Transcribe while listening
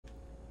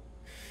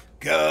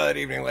Good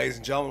evening, ladies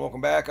and gentlemen.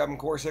 Welcome back. I'm, of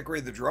course, Hickory,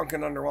 the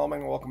drunken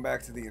underwhelming. Welcome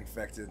back to the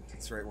Infected.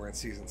 That's right, we're in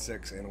season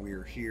 6, and we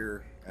are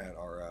here at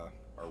our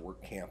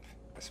work camp,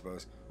 I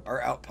suppose.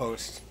 Our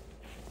outpost.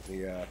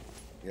 Yeah,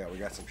 we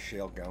got some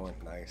shale going.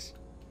 Nice.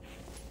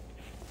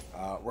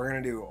 We're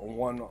gonna do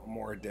one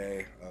more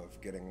day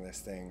of getting this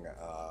thing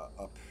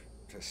up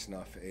to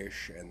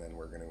snuff-ish, and then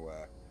we're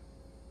gonna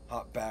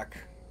hop back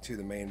to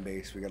the main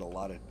base. We got a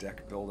lot of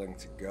deck building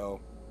to go.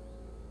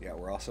 Yeah,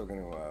 we're also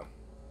gonna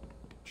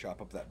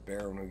chop up that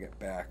bear when we get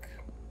back,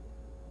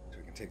 so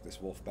we can take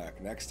this wolf back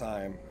next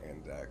time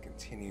and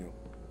continue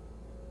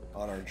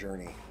on our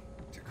journey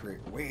to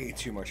create way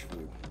too much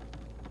food.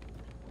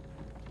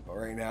 But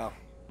right now,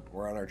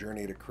 we're on our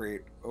journey to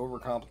create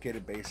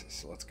overcomplicated bases,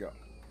 so let's go.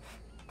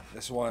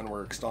 This one,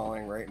 we're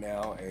installing right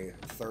now a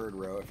third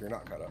row. If you're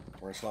not caught up,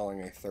 we're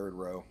installing a third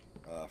row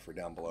for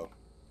down below.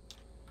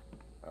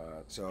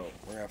 So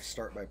we're gonna have to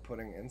start by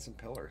putting in some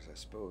pillars, I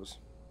suppose.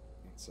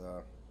 It's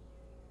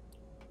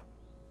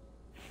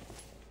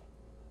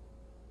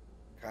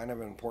kind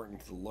of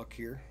important to look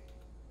here.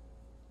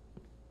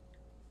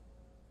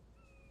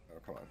 Oh,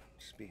 come on.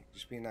 Just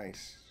be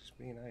nice. Just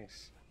be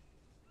nice.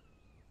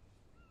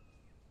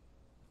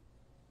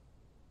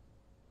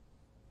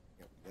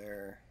 Yep,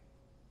 there.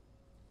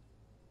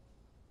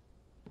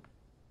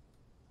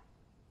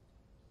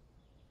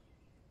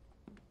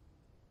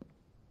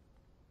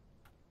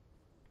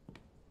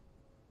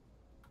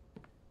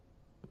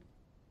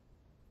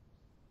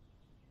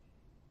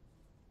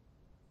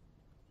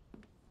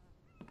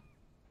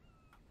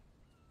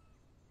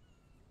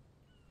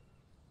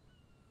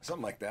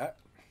 Something like that.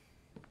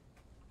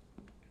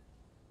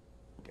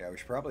 Yeah, we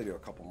should probably do a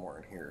couple more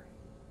in here,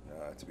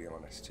 to be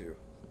honest, too.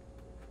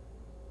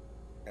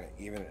 Kind of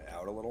even it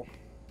out a little.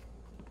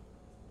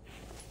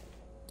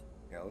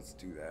 Yeah, let's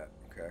do that.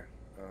 Okay.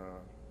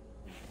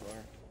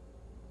 There.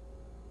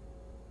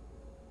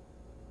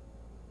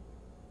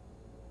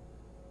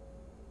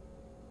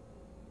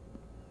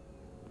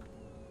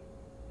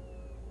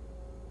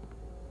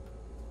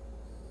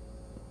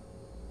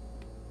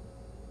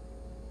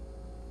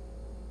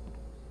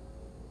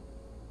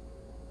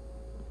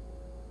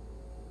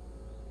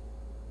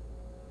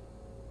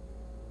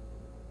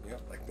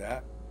 Yep, like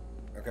that.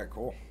 Okay,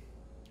 cool.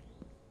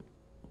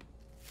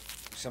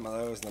 Some of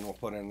those, then we'll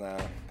put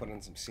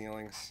in some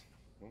ceilings.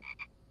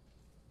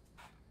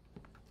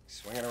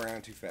 Swinging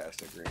around too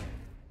fast, I agree.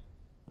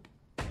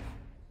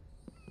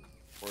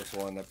 Of course,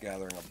 we'll end up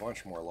gathering a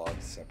bunch more logs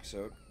this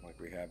episode, like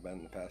we have been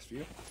in the past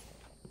few.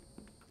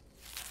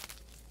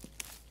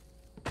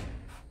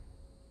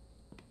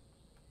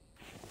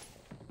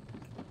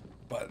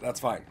 But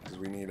that's fine, because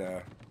we need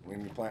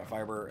plant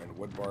fiber and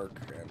wood bark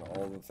and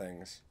all the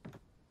things.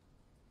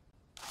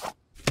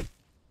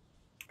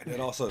 I did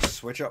also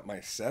switch up my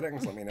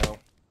settings. Let me know.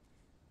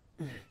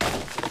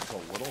 It's a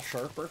little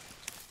sharper.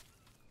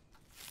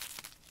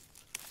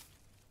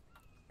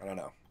 I don't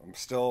know. I'm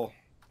still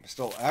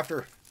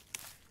after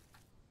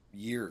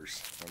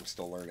years, I'm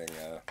still learning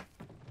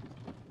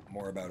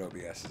more about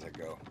OBS as I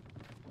go.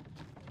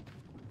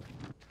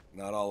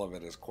 Not all of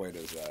it is quite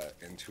as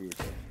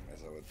intuitive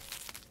as I would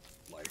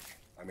like.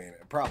 I mean,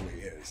 it probably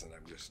is, and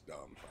I'm just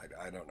dumb.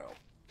 I don't know.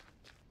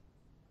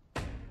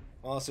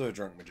 Also a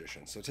drunk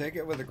magician, so take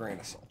it with a grain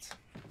of salt.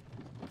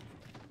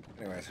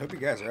 Anyways, hope you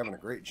guys are having a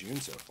great June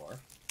so far.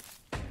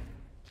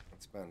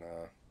 It's been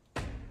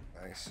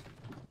nice.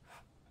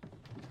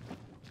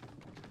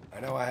 I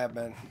know I have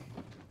been.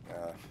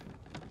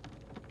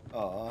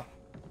 Aw.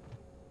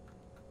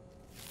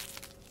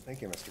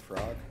 Thank you, Mr.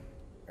 Frog.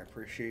 I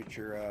appreciate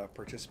your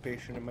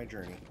participation in my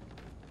journey.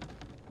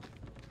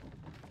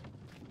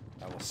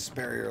 I will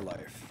spare your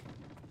life,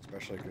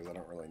 especially because I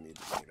don't really need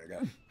the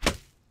meat.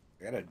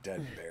 I got a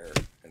dead bear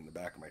in the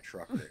back of my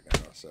truck right now,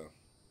 so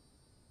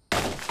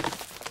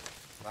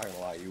not gonna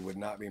lie, you would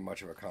not be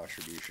much of a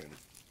contribution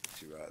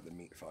to the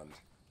meat fund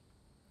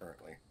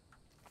currently.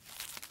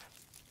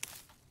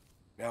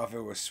 Now, if it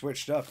was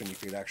switched up and you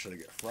could actually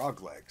get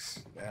frog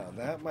legs, now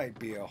that might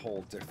be a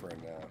whole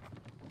different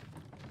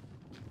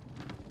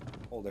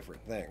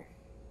thing.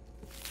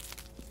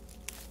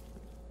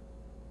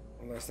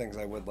 One of those things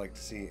I would like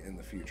to see in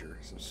the future,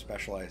 some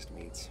specialized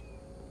meats.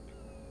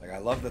 Like, I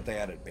love that they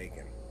added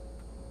bacon.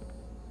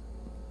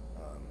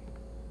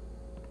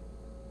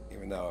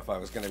 Even though if I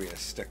was going to be a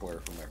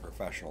stickler for my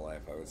professional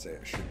life, I would say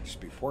it should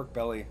just be pork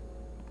belly.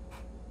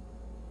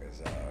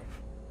 Because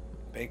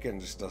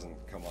bacon just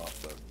doesn't come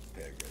off the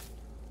pig.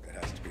 It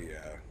has to be...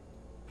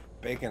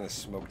 bacon is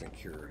smoked and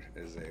cured.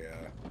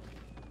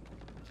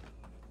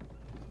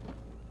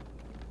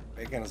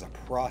 Bacon is a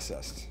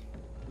processed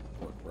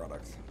pork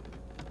product.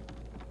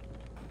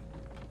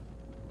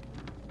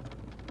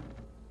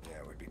 Yeah,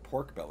 it would be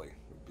pork belly. It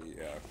would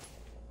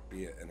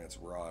be it in its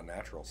raw,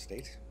 natural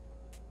state.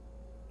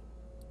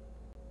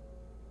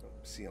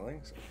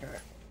 Ceilings, okay.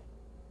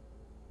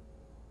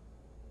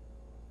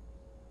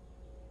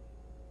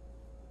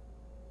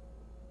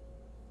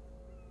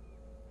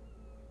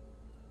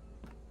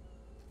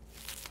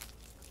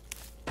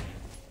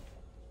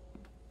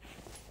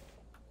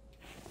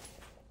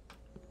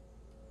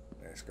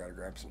 Just gotta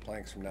grab some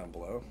planks from down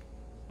below.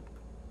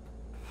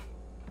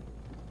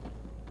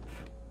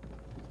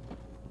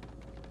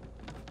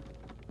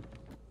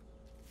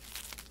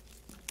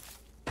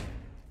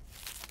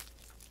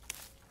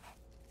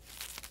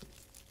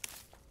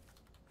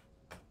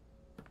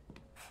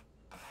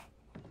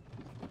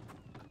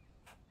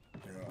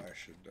 I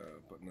should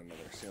put in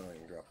another ceiling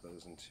and drop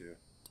those into.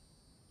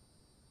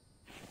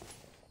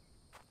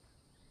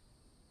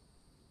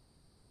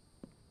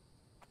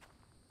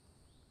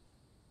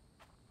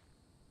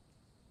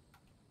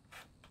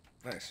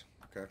 Nice.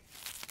 Okay.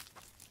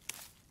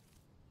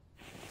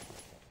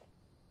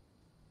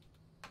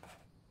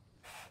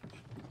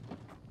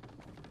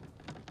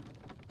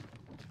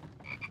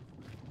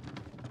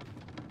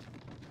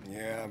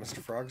 Yeah, Mr.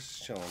 Frog's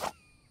just chilling.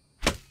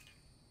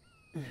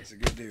 He's a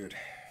good dude.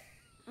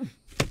 I'm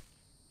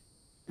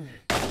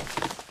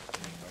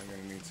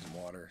gonna need some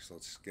water, so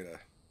let's get a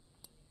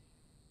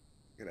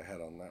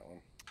head on that one.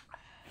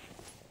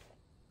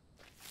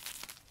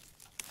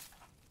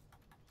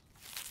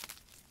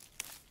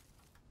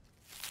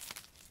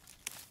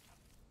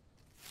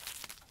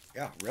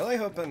 Yeah, really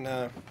hoping,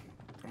 I'm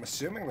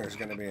assuming there's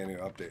going to be a new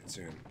update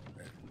soon.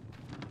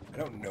 I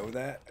don't know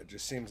that. It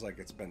just seems like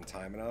it's been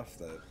time enough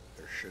that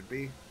there should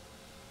be.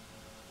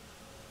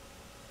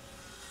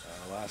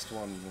 Last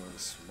one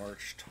was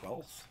March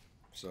 12th,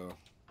 so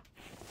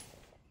I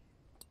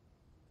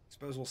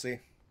suppose we'll see.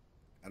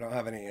 I don't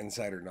have any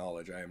insider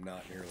knowledge. I am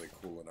not nearly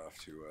cool enough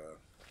to,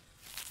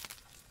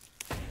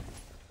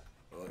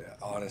 well, yeah,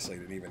 honestly,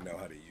 didn't even know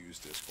how to use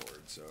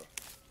Discord, so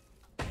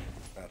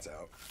that's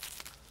out.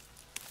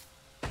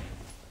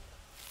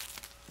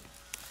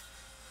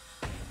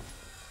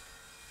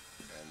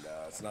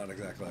 It's not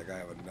exactly like I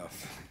have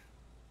enough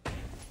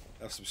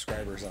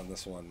subscribers on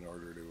this one in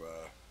order to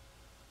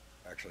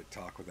actually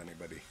talk with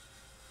anybody.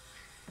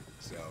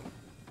 So,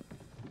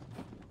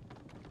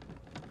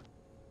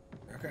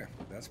 okay,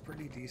 that's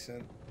pretty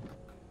decent.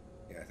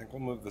 Yeah, I think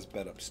we'll move this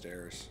bed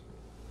upstairs.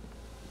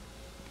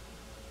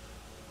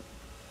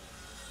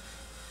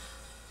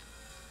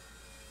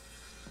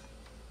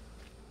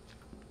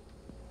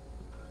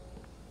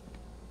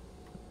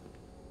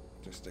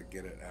 Just to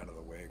get it out of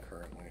the way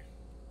currently.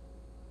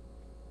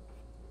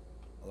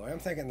 Although I'm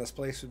thinking this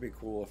place would be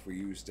cool if we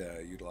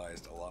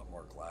utilized a lot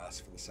more glass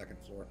for the second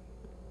floor.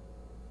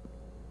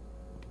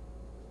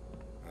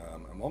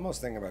 I'm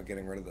almost thinking about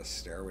getting rid of the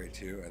stairway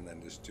too, and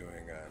then just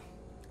doing a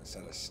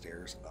set of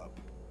stairs up.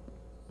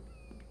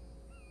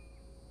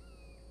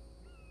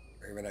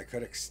 Or even I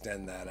could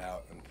extend that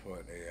out and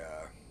put a,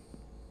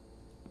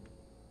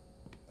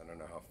 I don't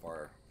know how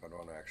far, if I don't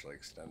want to actually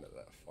extend it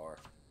that far.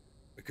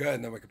 We could,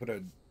 and then we could put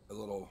a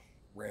little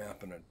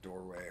ramp and a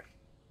doorway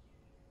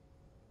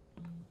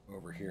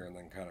over here and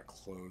then kind of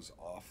close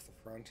off the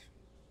front.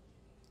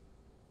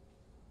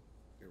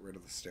 Get rid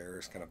of the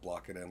stairs, kind of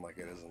block it in like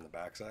it is on the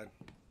backside.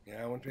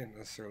 Yeah, I wouldn't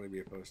necessarily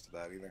be opposed to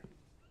that either.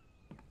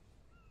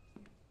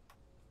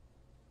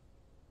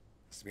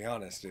 To be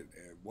honest,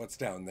 what's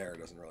down there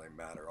doesn't really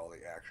matter. All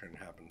the action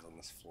happens on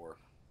this floor.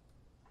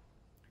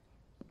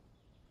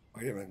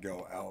 Might even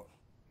go out.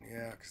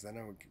 Yeah, because then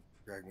I would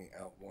drag me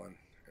out one,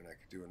 and I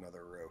could do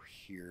another row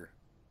here.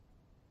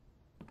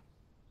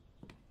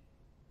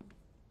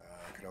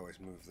 I could always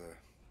move the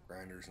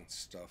grinders and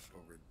stuff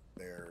over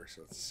there,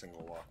 so it's a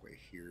single walkway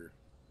here.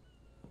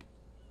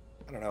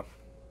 I don't know.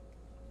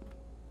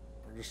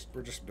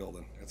 We're just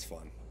building. It's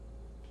fun.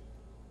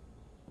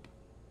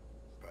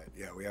 But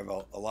yeah, we have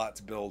a lot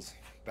to build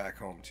back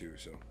home too,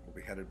 so we'll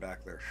be headed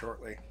back there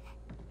shortly.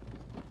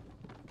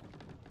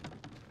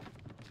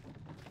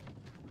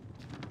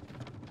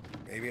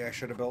 Maybe I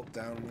should have built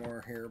down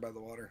more here by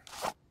the water.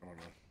 I don't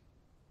know.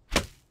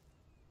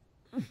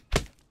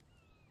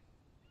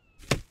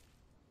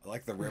 I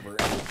like the river and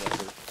the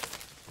desert.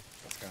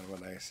 That's kind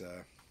of a nice,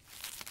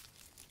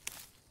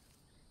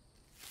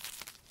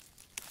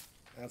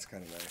 that's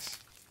kind of nice.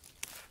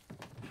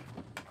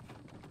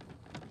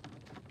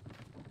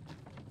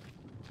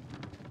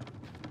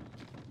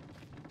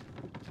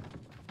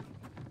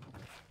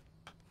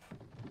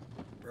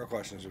 Real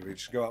question is, would we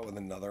just go out with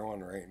another one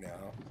right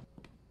now?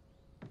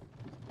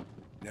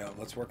 No,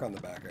 let's work on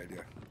the back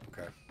idea.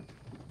 Okay.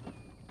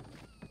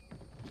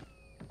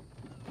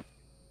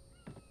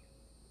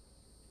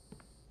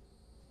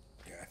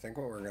 Yeah, I think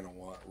what we're going to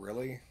want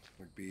really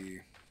would be...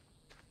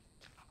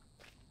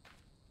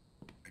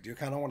 I do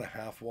kind of want a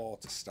half wall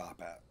to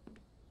stop at.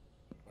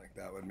 Like,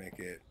 that would make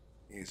it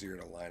easier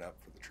to line up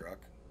for the truck.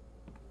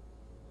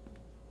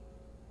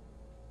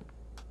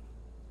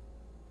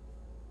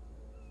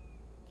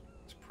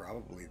 It's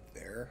probably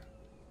there.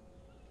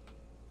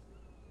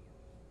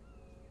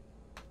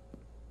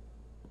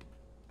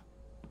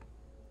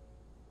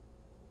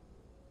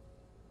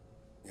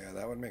 Yeah,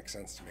 that would make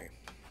sense to me.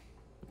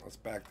 Let's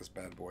back this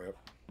bad boy up.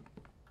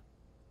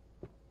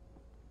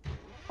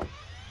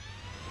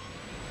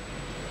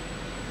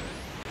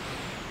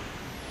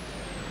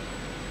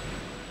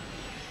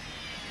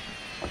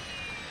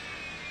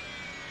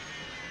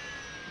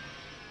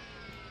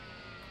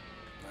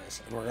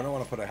 Nice. And we're going to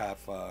want to put a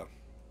half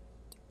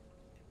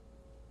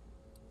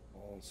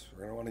walls.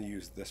 We're gonna want to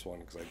use this one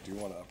because I do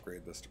want to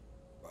upgrade this to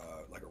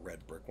like a red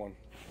brick one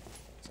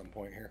at some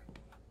point here.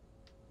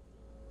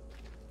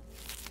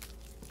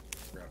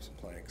 Grab some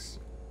planks.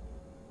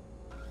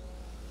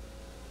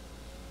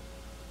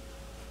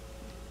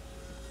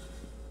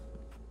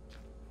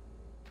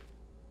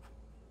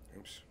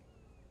 Oops.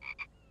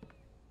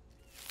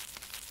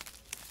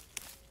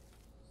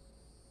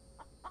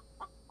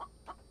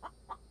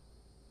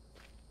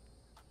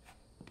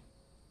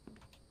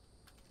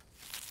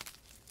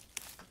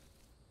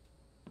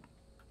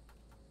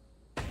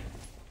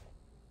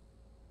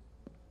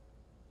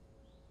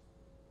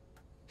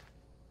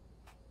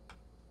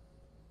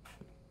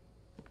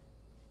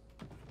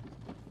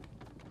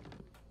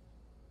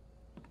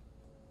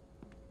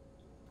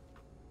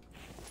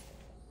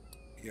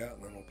 Yeah,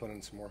 and then we'll put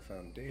in some more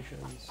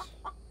foundations.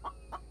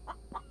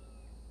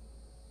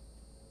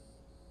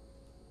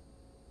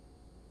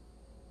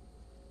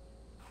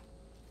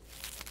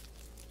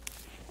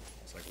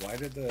 It's like, why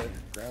did the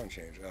ground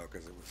change? Oh,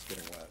 because it was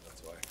getting wet,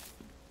 that's why.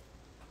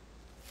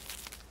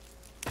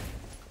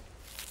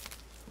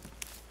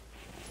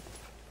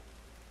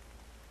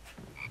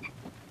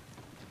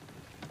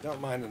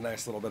 Don't mind a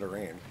nice little bit of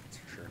rain, that's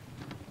for sure.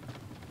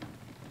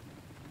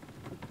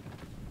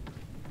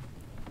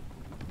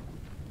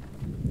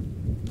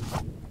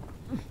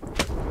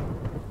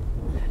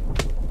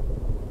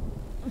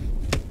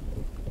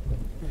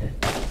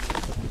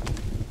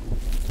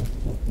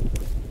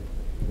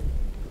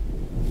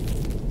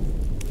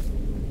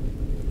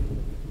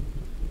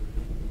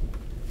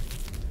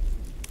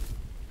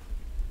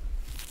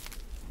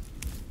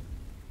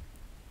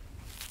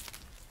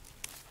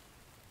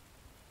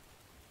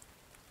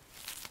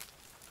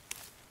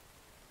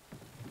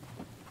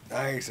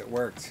 Nice, it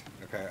worked.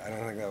 Okay, I don't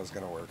think that was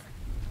gonna work.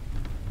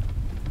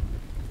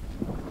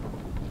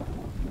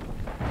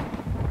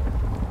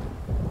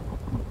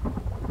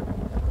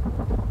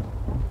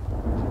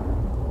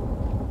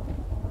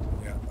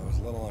 Yeah, I was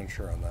a little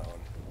unsure on that one.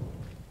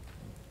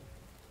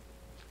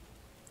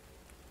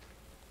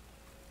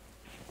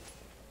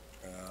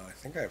 I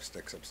think I have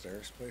sticks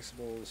upstairs.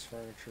 Placeables,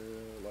 furniture,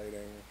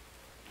 lighting.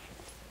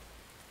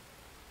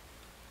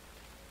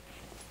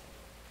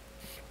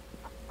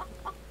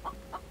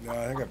 No,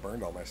 I think I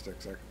burned all my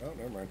sticks there. Oh,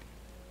 never mind.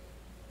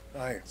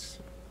 Nice.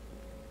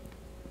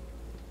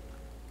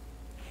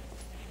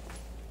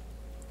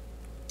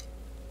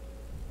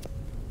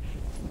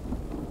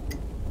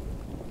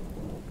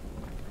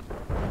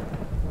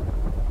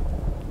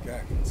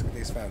 Okay, let's get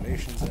these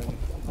foundations in.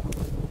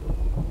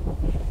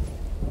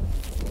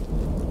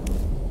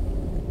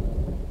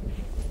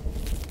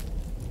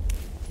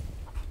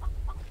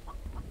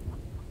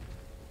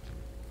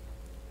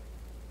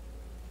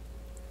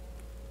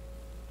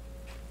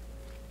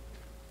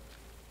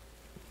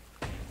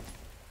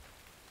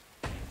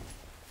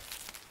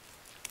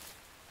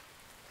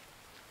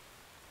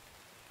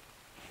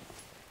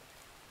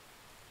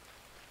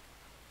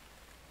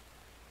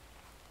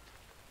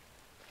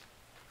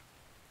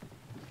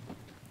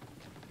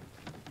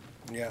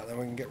 Yeah, then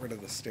we can get rid of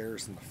the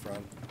stairs in the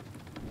front.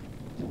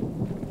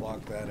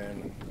 Lock that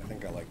in. I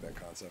think I like that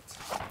concept.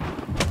 I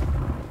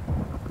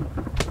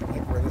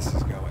like where this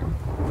is going.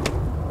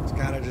 It's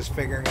kind of just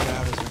figuring it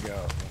out as we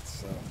go.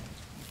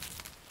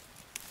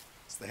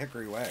 It's the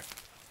Hickory way.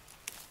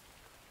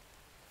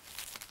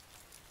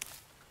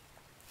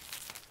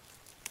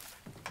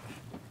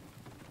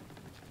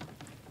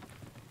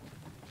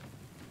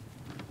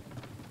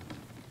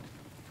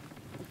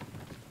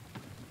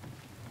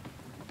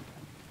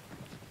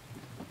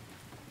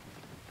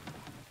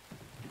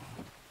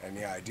 And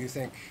yeah, I do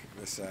think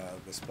this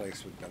this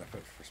place would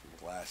benefit for some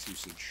glass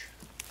usage.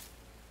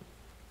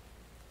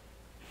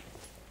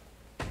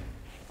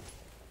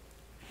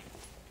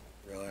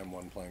 Really, I'm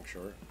one plank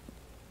short.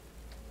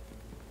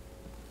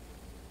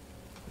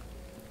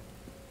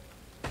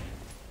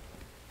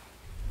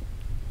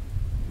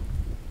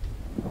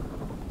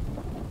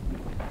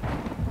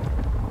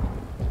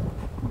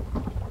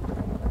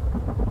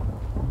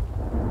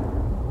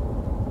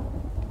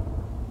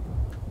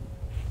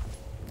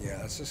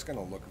 Yeah, it's just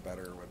gonna look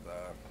better with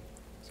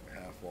some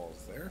half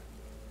walls there.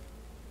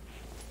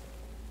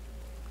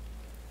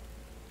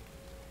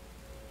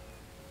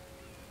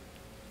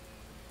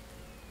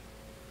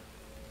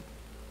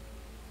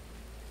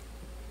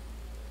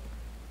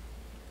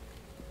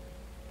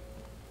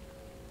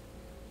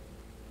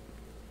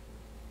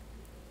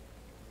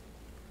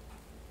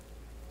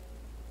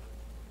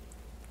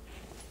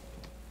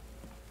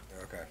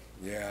 Okay,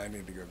 yeah, I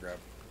need to go grab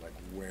like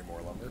way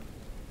more lumber.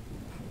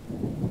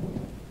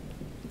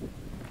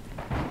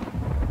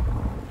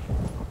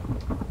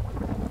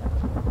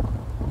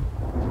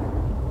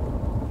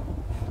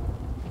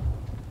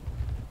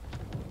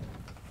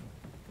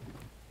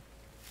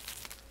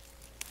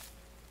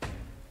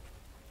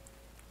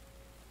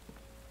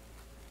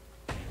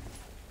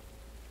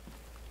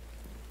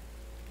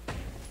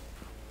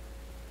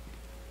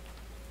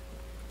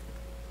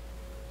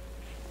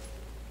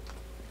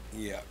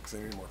 Yeah, because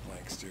I need more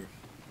planks too.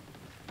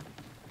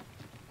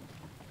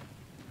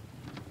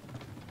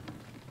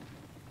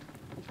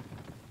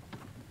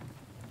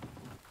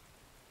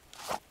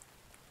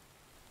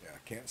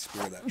 can't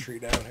spear that tree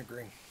down,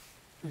 Hickory.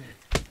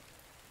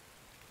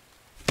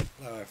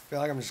 I feel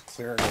like I'm just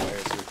clearing away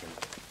so we can...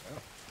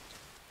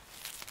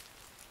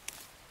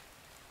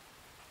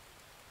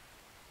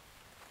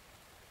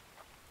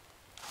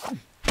 Oh.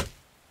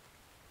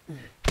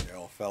 They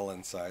all fell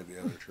inside the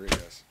other tree,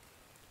 yes.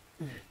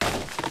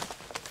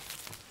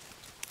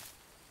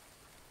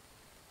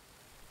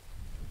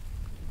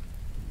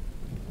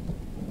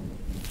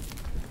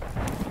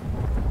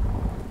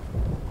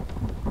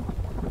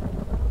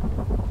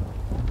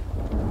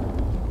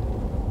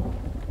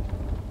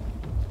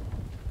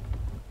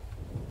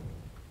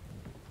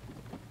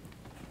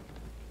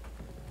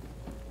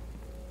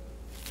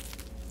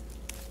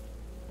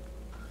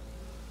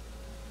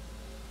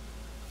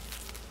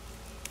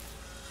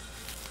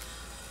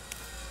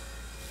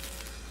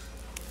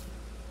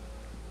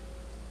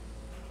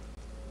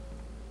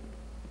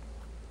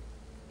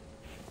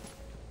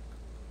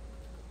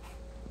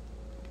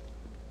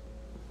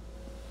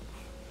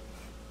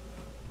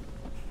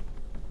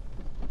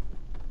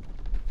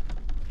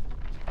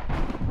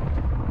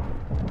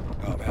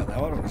 That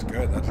one was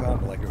good. That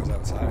sounded like it was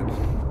outside.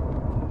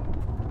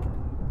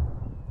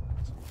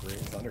 Some great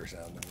thunder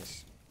sound in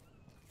this.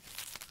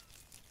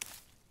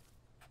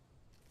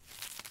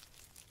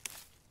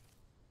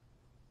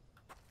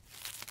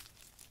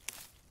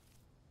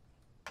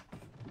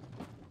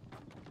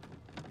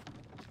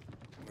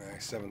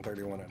 Nice,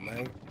 7:31 at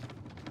night.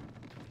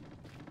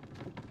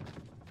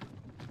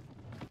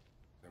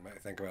 I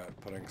might think about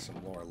putting some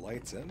more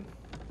lights in.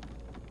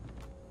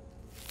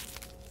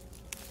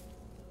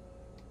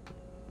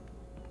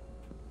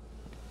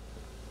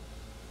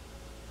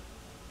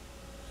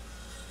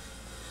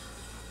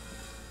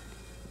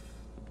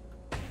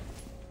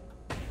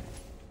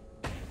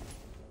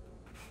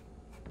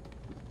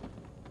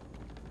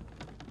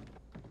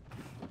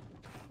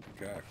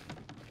 Okay.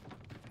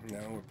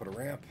 Now we put a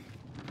ramp.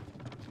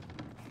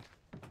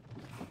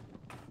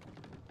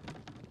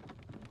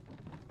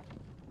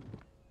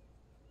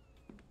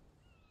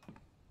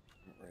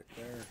 Right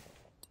there.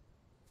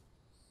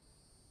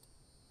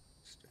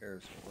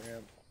 Stairs and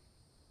ramp.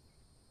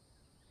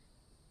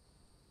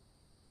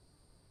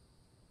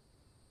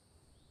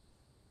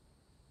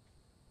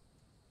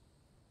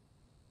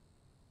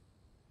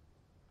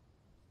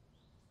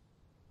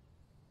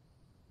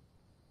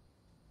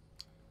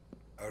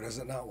 Oh, does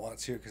it not want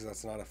to because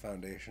that's not a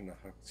foundation to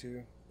hook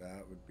to?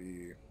 That would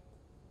be...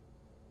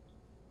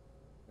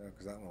 No,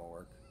 because that one will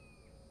work.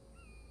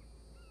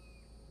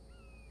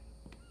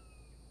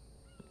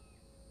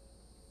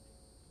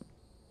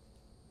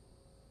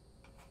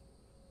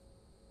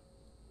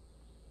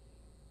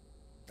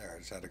 There, I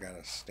just had to kind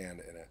of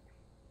stand in it.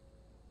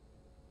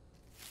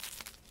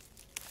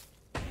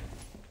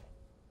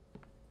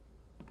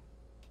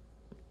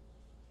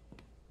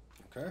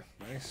 Okay,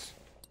 nice.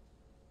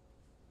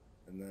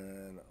 And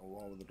then a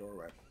wall with a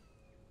doorway.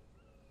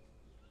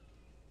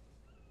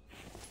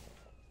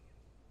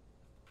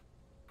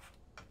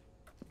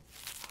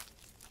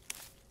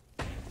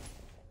 A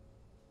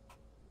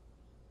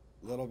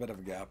little bit of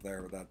a gap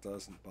there, but that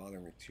doesn't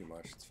bother me too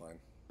much. It's fine.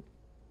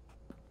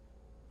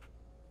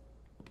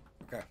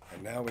 Okay,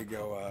 and now we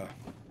go,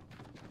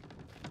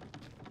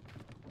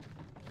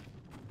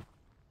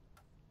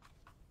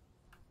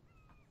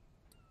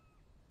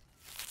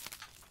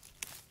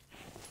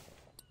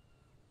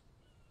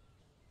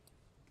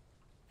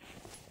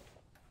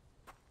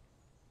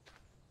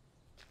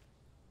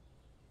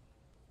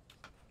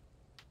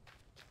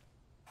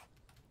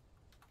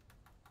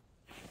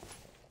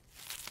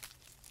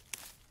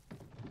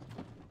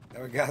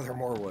 now we gather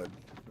more wood.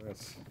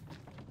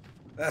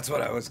 That's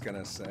what I was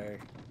gonna say.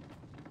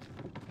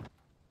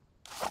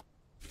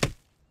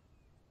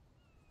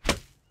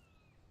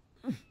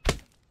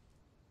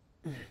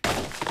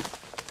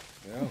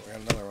 Yeah, we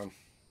got another one.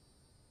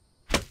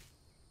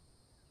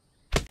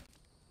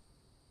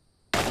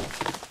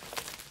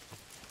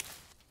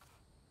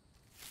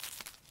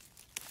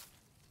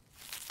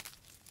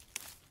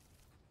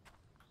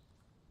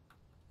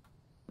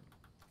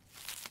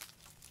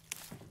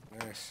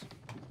 Nice.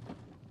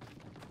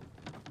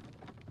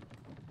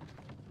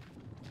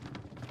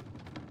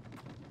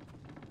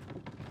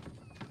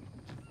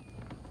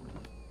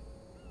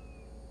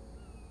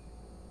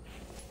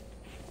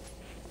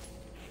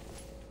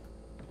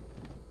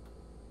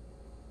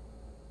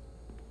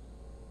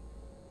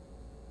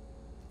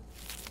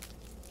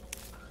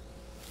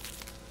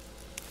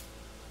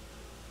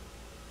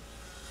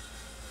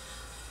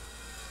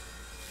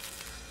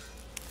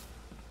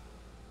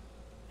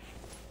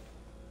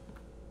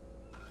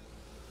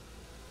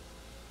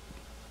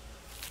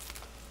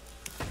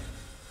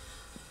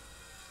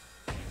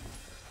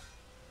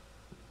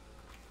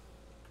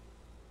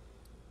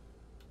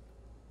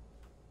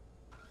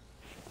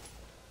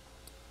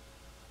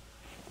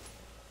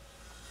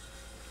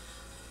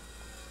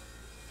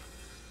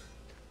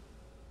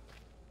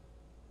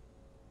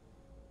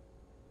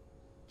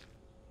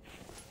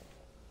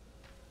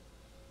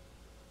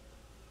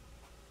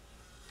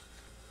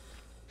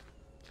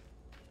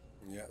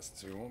 Yeah,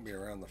 since we won't be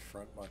around the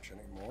front much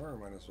anymore,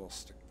 might as well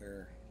stick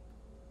there.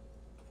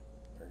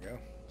 we go.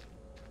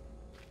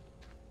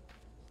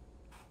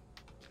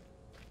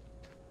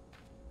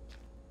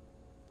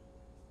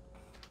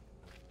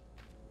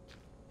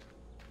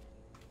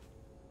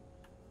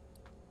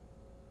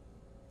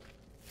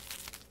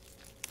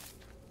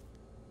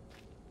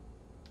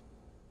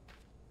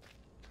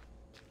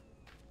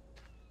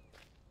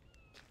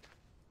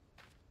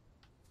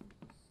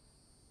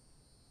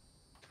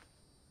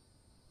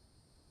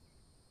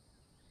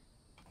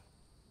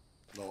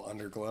 Little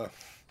underglow.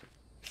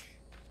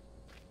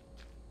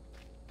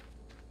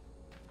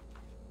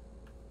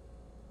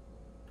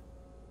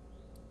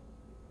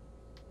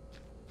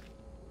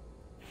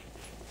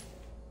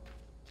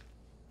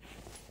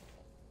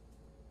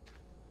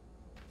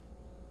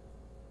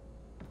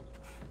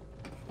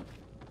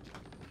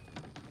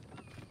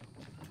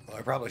 Well,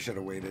 I probably should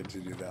have waited to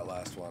do that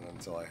last one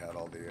until I had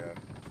all the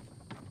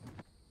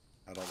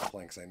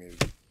planks I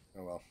needed.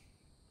 Oh well.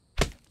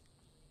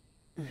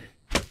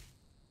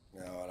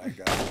 No, and I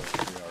got the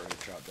tree already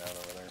chopped down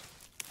over there.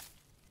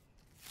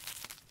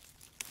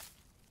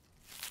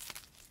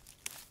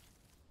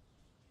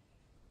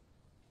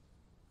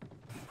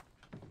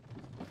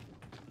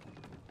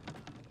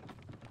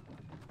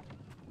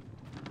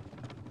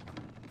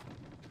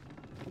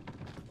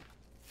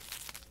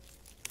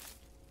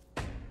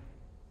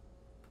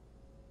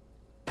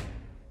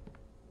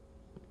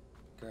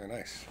 Okay,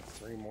 nice.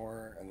 3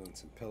 more, and then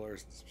some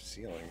pillars and some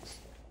ceilings.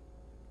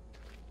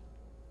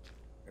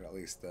 Get at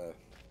least the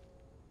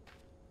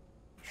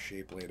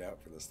shape laid out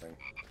for this thing.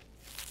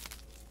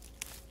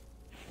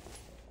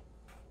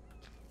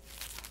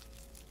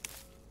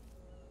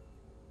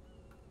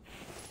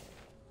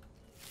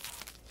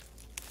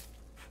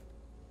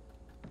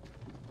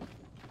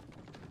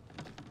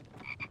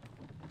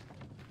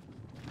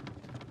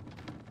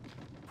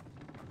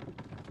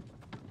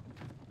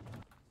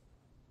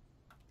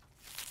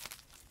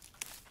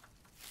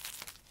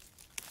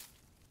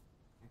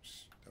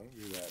 Oops, don't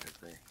do that,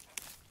 Hickory.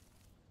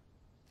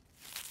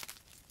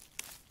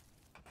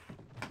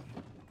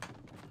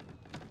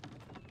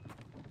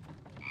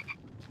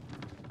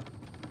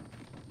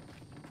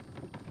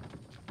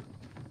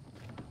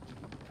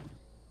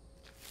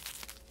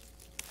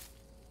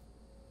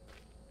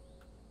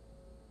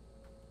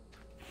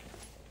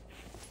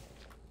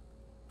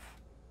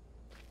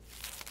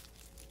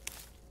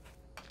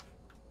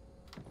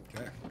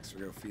 Okay, so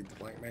we go feed the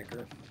plank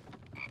maker.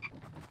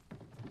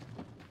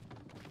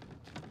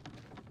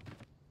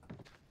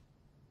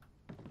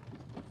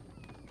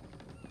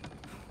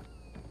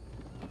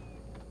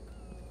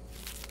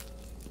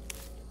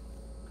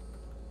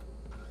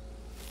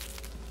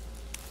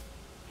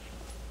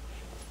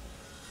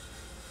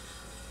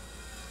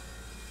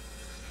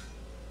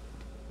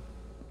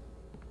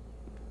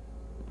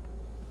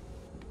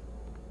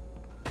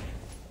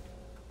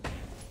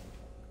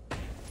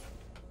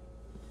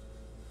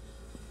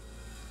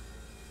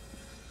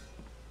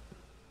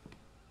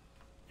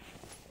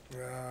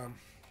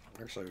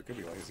 Actually, we could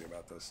be lazy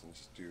about this and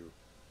just do...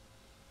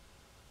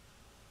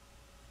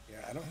 Yeah,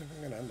 I don't think I'm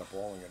going to end up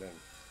walling it in.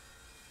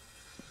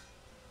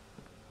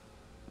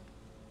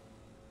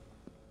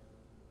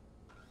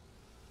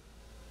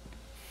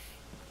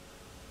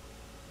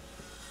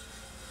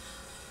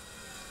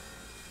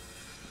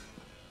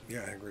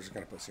 Yeah, I think we're just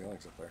going to put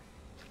ceilings up there.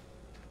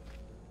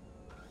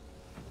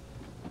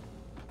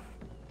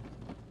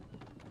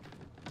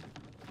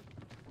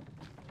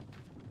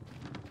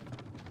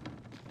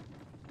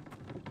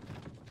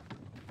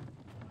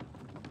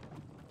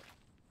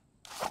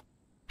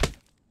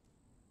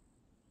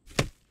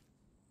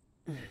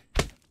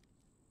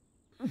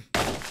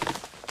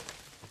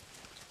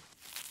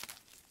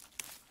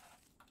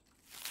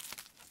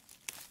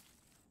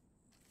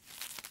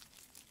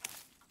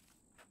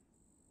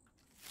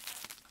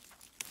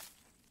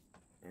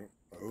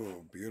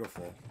 Oh,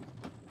 beautiful.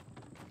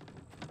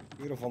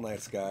 Beautiful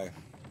night sky.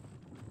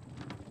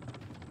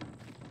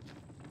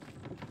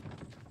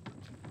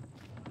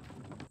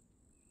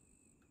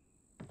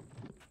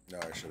 No,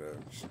 I should have.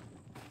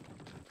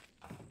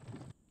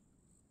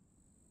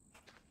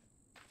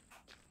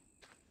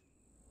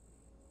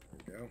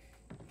 There we go.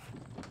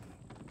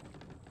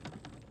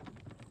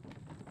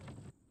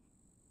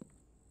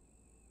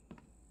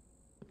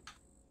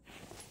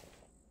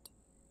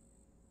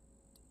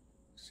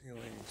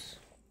 Ceilings.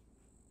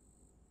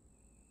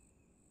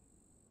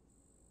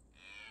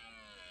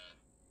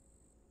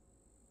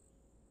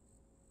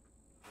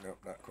 Nope,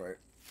 not quite.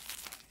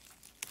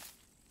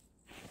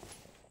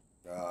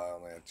 I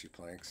only had 2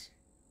 planks.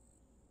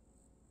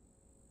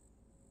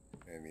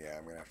 And yeah,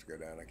 I'm gonna have to go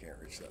down. I can't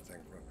reach that thing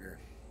from up here.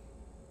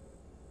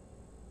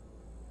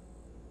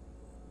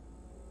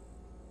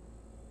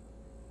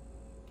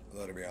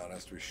 Although to be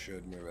honest, we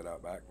should move it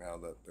out back now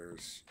that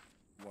there's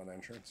 1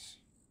 entrance.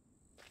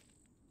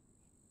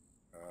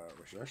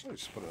 We should actually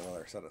just put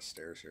another set of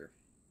stairs here.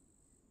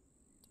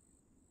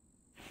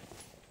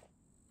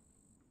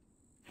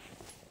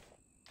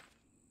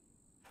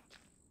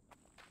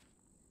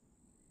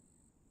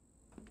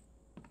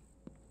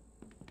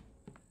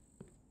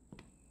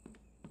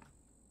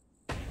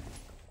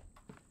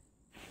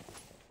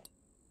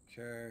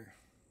 Okay.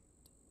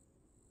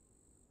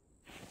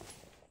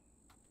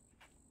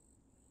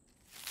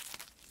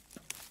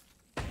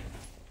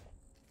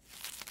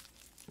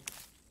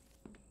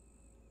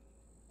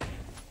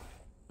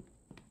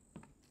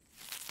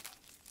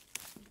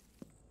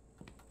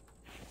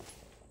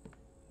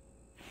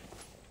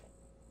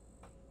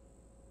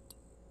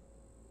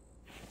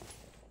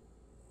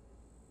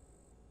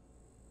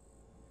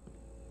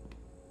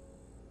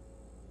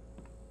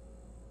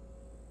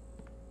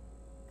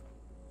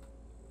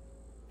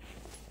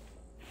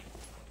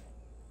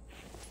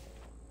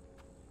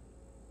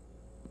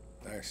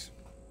 Nice.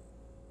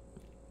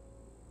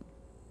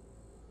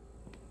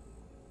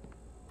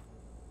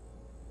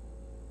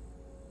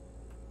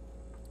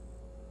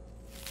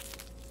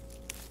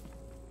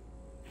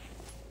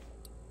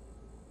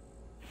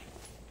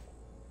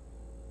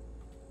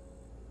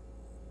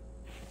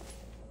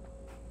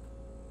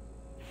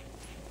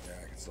 Yeah,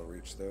 I can still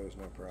reach those,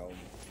 no problem.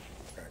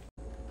 Okay.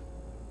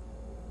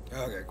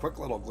 Okay, quick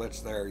little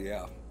glitch there.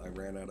 Yeah, I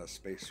ran out of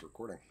space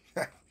recording.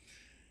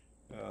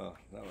 Oh,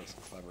 that was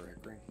clever,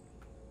 Hickory.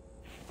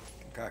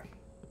 Okay.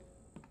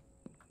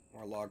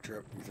 More log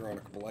trip. We throw in a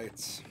couple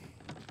lights.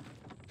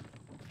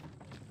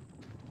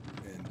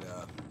 And,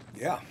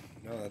 yeah.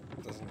 No,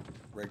 that doesn't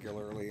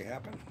regularly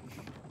happen.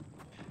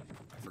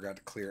 I forgot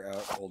to clear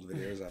out old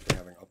videos after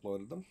having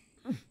uploaded them.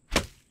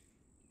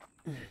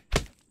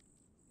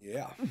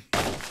 Yeah.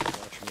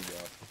 Watch me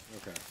go.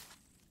 Okay.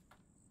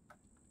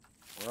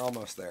 We're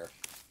almost there.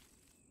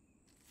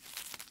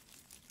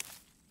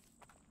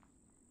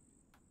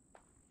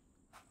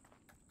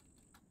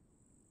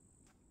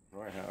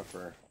 What do I have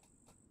for...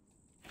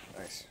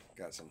 Nice.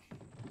 Got some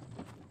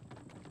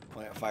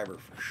plant fiber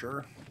for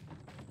sure.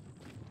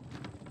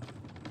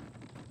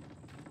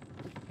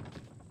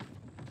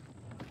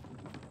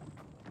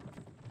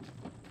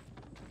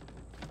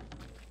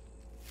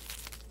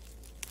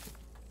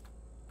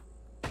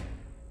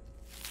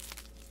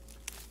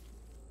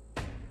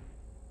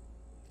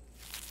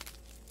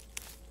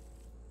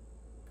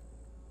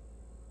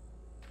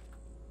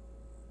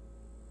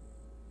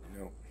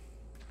 Nope.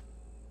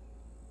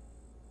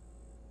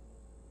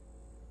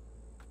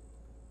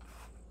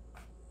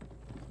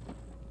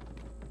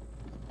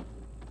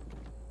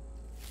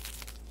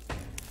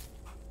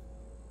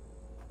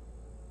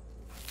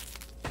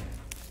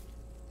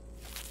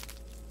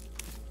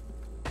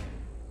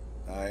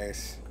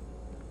 Nice.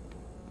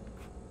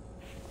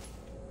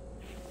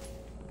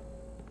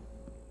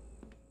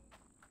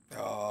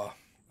 Oh,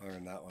 I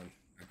earned that one.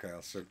 Okay,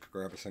 I'll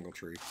grab a single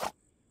tree.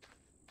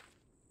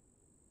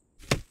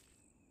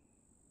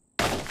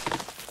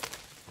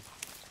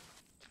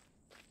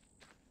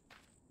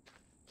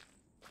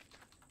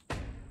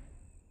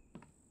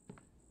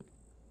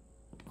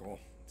 Cool.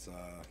 It's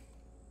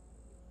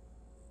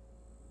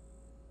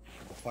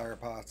couple fire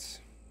pots,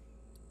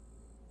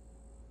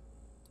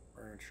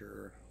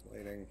 furniture,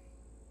 lighting.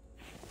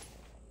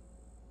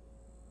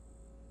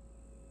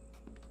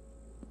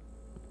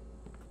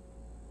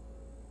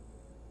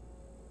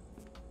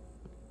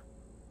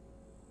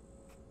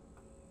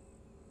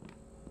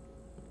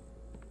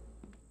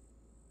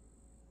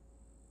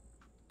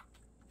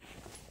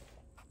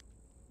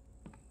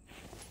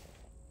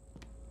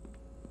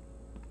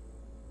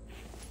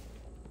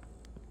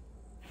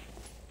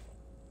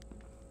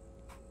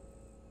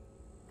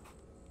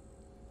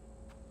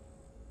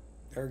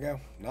 There we go.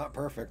 Not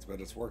perfect, but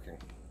it's working.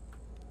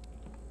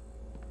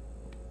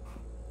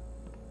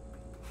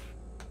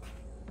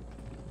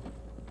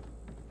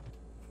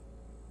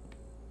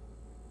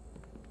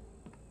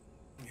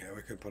 Yeah,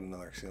 we could put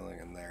another ceiling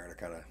in there to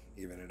kind of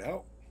even it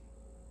out.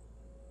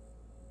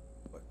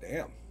 But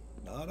damn,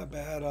 not a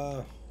bad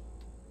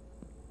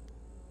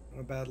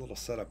little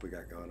setup we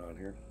got going on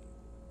here.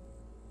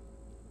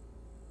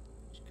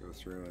 Just go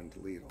through and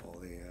delete all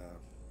the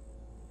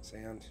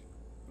sand.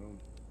 Boom.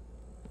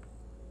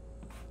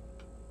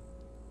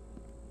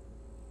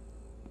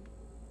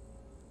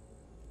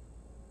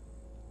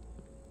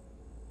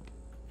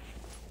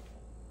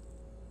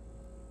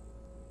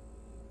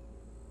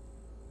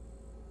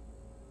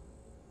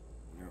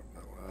 Nope,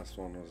 that last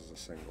one was a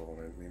single.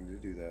 I didn't mean to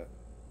do that.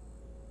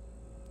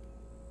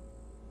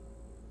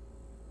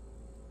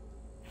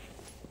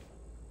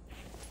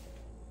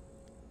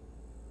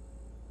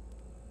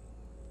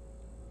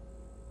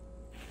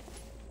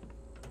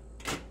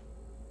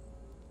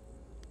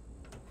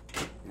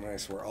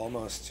 Nice, we're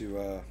almost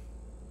to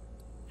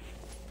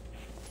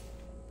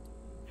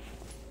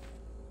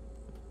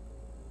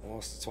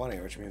almost to 20,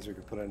 which means we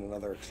could put in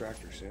another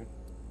extractor soon.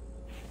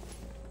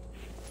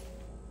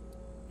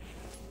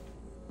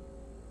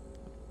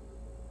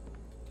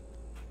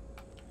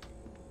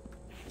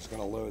 Just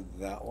gonna load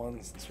that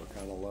one since we're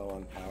kind of low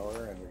on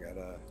power and we got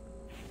a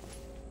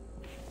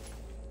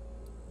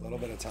little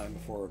bit of time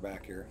before we're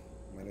back here.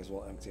 Might as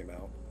well empty them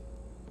out.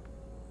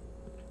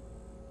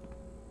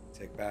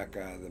 Take back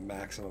the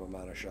maximum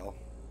amount of shale.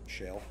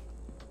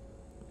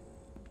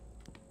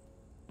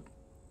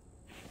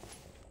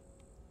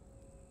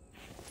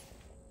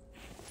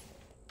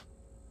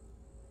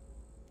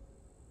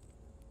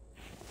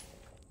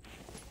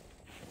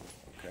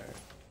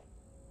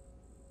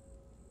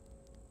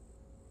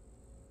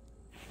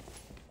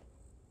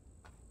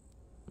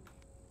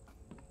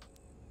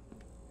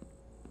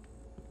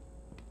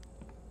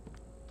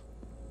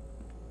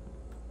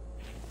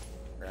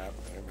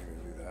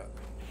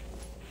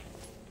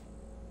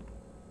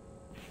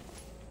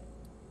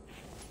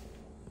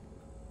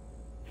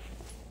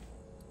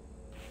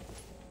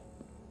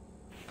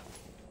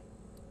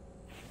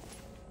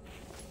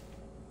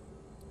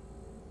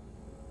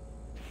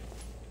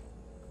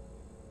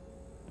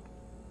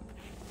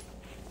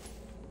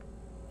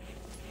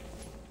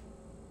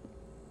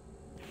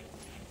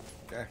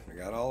 Okay, we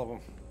got all of them.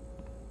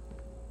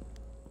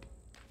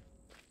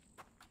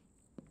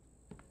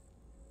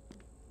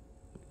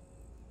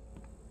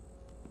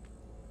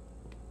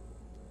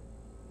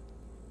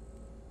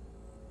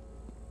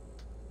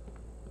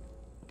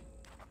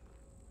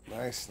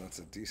 Nice, that's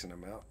a decent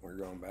amount we're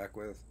going back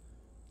with.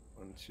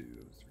 1, 2, 3,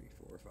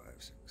 4, 5,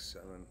 6,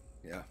 7.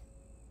 Yeah.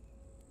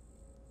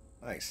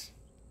 Nice.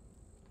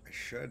 I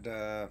should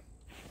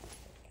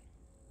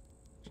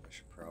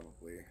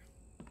probably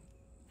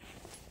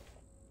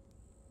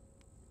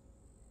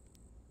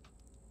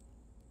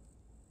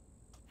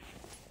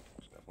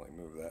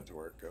definitely move that to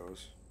where it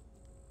goes.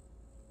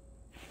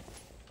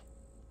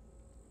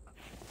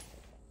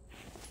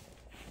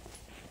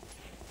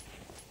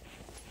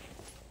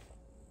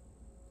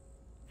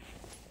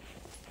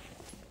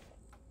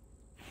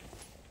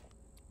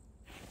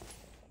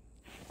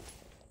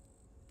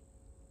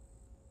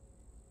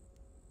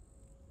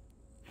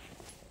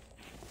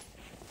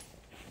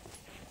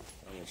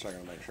 I'm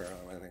checking to make sure I don't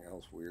have anything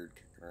else weird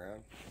kicking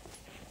around.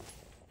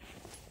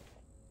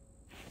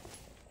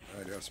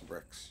 I do have some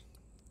bricks.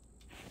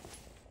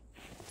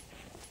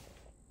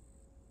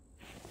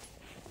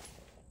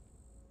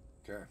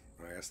 Okay,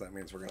 I guess that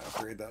means we're gonna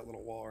upgrade that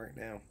little wall right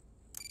now.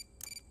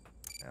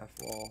 Half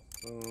wall,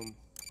 boom,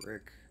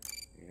 brick,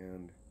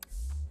 and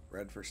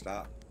red for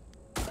stop.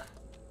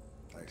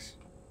 Nice.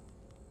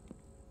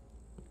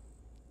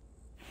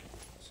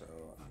 So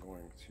I'm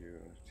going to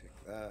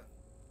take that,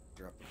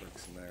 drop the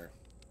bricks in there.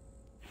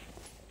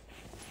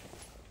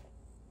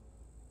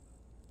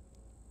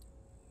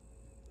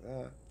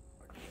 That,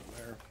 I can go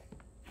there.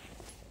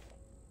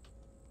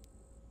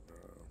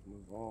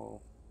 Move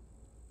all.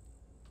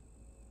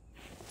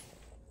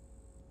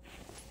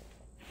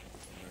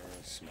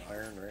 There's some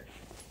iron, right?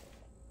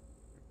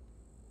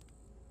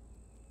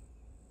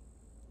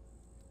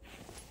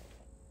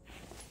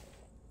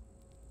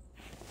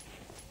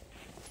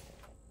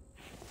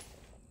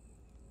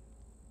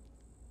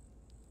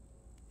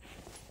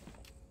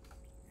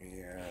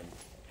 And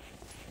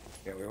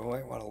yeah, we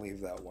might want to leave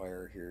that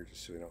wire here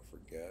just so we don't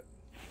forget.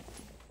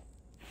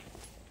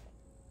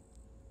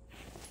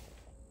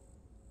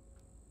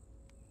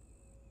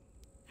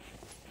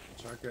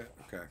 Check it.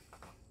 Okay.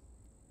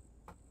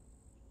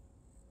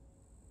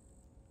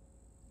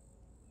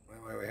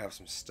 That way we have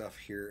some stuff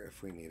here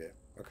if we need it.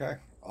 Okay.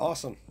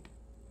 Awesome.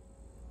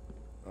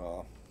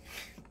 Oh.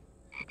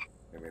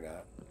 Maybe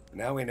not.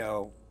 Now we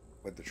know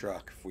with the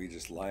truck, if we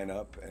just line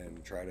up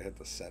and try to hit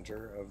the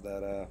center of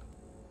that,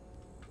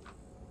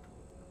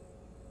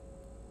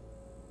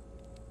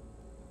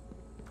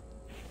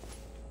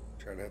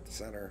 try to hit the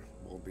center,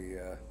 we'll be,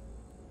 that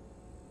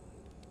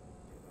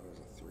was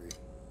a 3.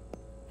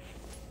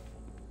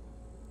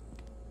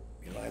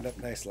 You lined up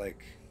nice,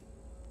 like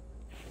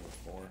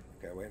 4.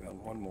 Okay, waiting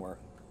on one more.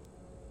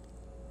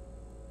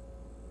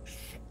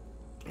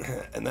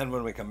 And then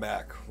when we come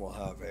back, we'll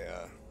have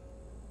a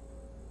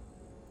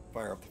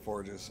fire up the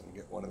forges and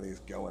get one of these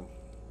going.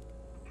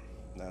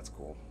 That's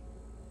cool.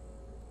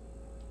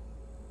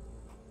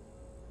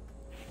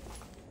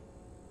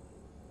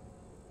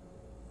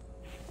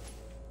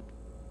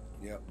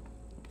 Yep,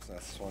 so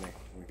that's 20.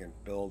 We can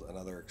build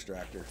another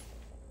extractor.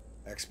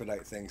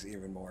 Expedite things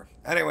even more.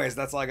 Anyways,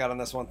 that's all I got on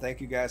this one.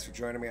 Thank you guys for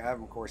joining me.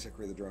 I'm, of course,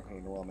 Hickory the Drunken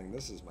Underwhelming.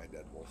 This is my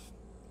dead wolf.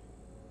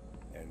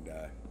 And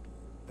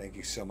thank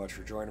you so much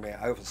for joining me.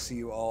 I will see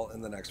you all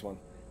in the next one.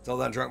 Till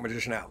then, Drunk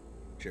Magician out.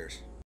 Cheers.